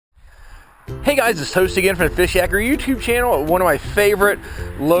Hey guys, it's Oast again from the Fishyaker YouTube channel at one of my favorite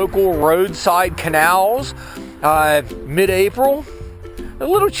local roadside canals. Mid-April, a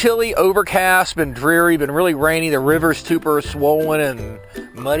little chilly, overcast, been dreary, been really rainy. The river's super swollen and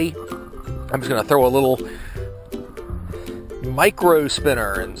muddy. I'm just gonna throw a little micro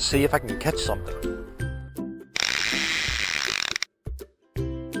spinner and see if I can catch something.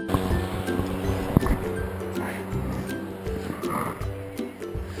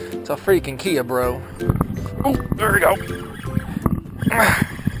 It's a freaking Kia, bro. Oh, there we go.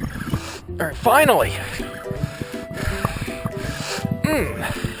 All right, finally.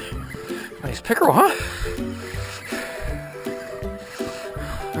 Nice pickerel, huh?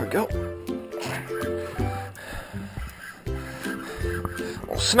 There we go.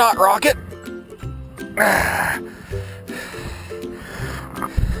 Little snot rocket.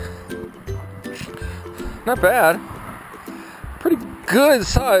 Not bad. Pretty good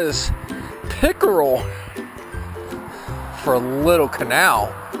size pickerel for a little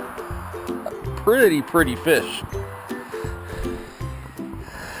canal. Pretty fish.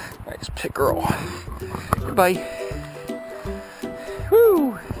 Nice pickerel. Goodbye.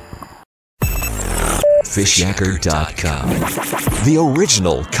 Woo! Fishyaker.com, the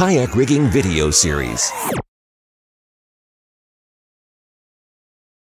original kayak rigging video series.